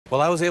Well,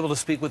 I was able to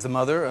speak with the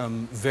mother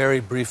very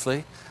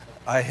briefly.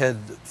 I had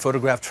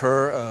photographed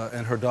her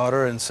and her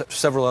daughter and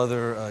several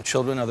other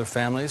children, other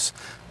families.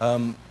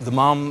 The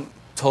mom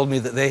told me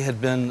that they had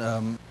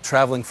been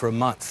traveling for a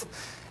month.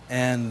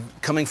 And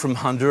coming from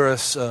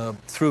Honduras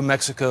through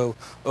Mexico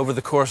over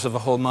the course of a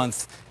whole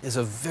month is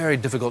a very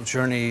difficult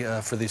journey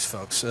for these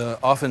folks,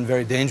 often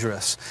very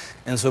dangerous.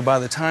 And so by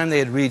the time they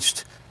had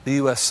reached the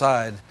U.S.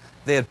 side,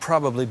 they had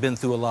probably been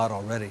through a lot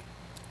already.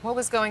 What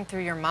was going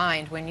through your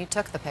mind when you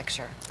took the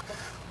picture?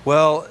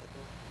 Well,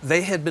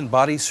 they had been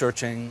body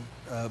searching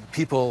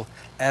people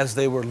as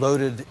they were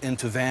loaded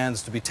into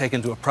vans to be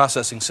taken to a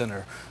processing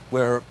center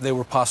where they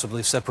were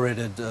possibly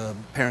separated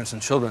parents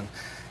and children.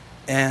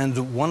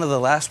 And one of the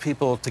last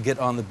people to get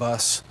on the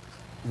bus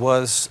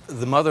was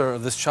the mother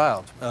of this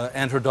child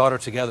and her daughter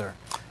together.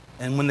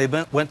 And when they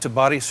went to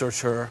body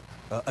search her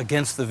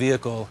against the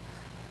vehicle,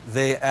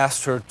 they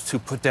asked her to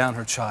put down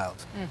her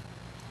child. Mm.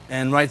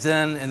 And right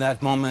then, in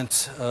that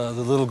moment, the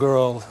little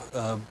girl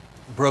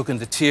broke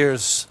into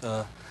tears.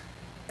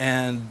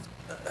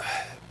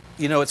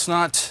 You know, it's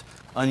not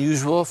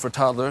unusual for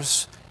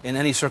toddlers in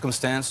any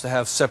circumstance to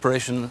have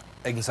separation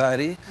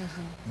anxiety,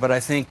 but I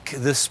think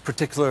this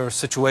particular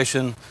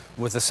situation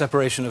with the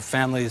separation of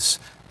families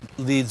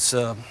leads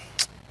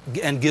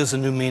and gives a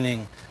new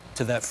meaning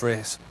to that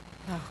phrase.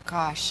 Oh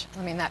gosh,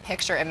 I mean that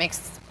picture, it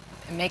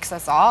makes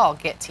us all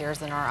get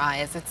tears in our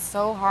eyes. It's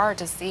so hard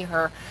to see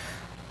her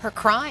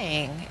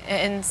crying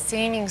and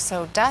seeming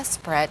so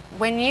desperate.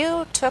 When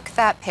you took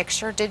that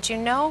picture, did you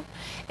know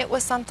it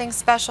was something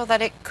special,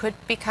 that it could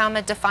become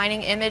a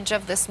defining image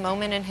of this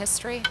moment in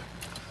history?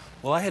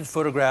 Well, I had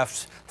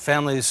photographed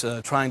families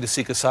trying to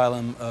seek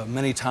asylum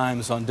many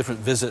times on different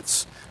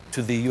visits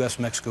to the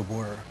U.S.-Mexico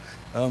border.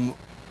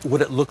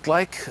 What it looked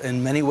like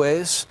in many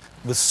ways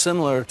was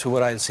similar to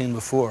what I had seen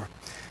before.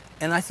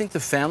 And I think the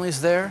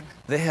families there,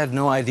 they had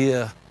no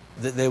idea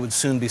that they would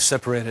soon be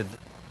separated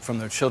from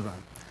their children.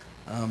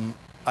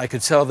 I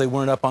could tell they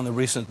weren't up on the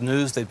recent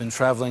news. They'd been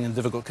traveling in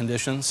difficult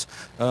conditions,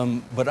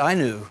 but I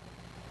knew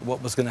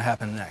what was going to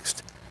happen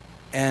next.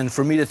 And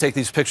for me to take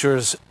these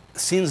pictures,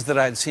 scenes that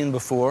I'd seen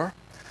before,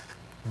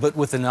 but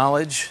with the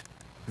knowledge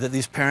that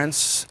these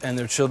parents and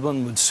their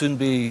children would soon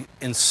be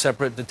in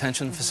separate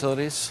detention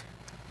facilities,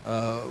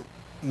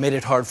 made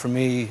it hard for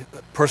me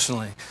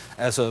personally,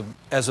 as a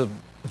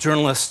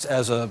journalist,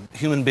 as a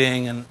human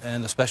being,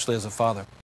 and especially as a father.